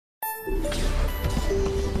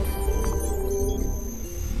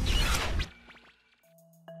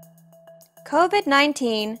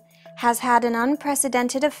COVID-19 has had an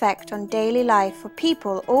unprecedented effect on daily life for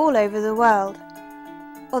people all over the world.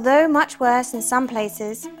 Although much worse in some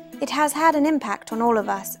places, it has had an impact on all of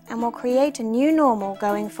us and will create a new normal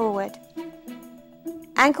going forward.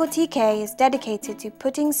 Angkor TK is dedicated to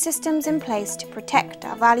putting systems in place to protect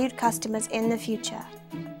our valued customers in the future.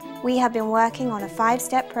 We have been working on a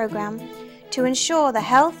 5-step program to ensure the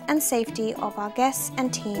health and safety of our guests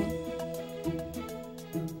and team.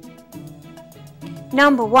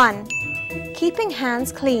 Number 1. Keeping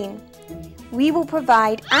hands clean. We will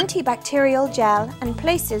provide antibacterial gel and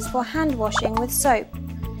places for hand washing with soap.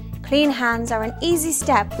 Clean hands are an easy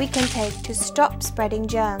step we can take to stop spreading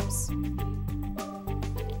germs.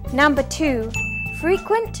 Number 2.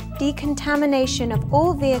 Frequent decontamination of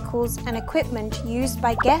all vehicles and equipment used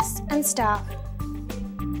by guests and staff.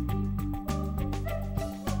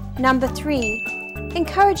 Number 3.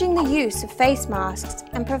 Encouraging the use of face masks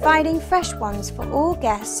and providing fresh ones for all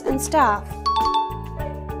guests and staff.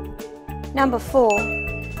 Number 4.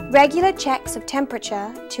 Regular checks of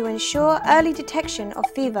temperature to ensure early detection of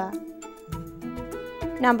fever.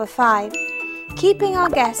 Number 5. Keeping our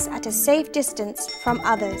guests at a safe distance from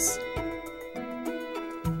others.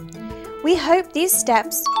 We hope these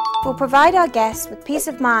steps will provide our guests with peace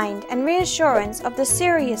of mind and reassurance of the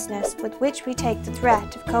seriousness with which we take the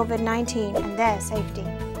threat of COVID-19 and their safety.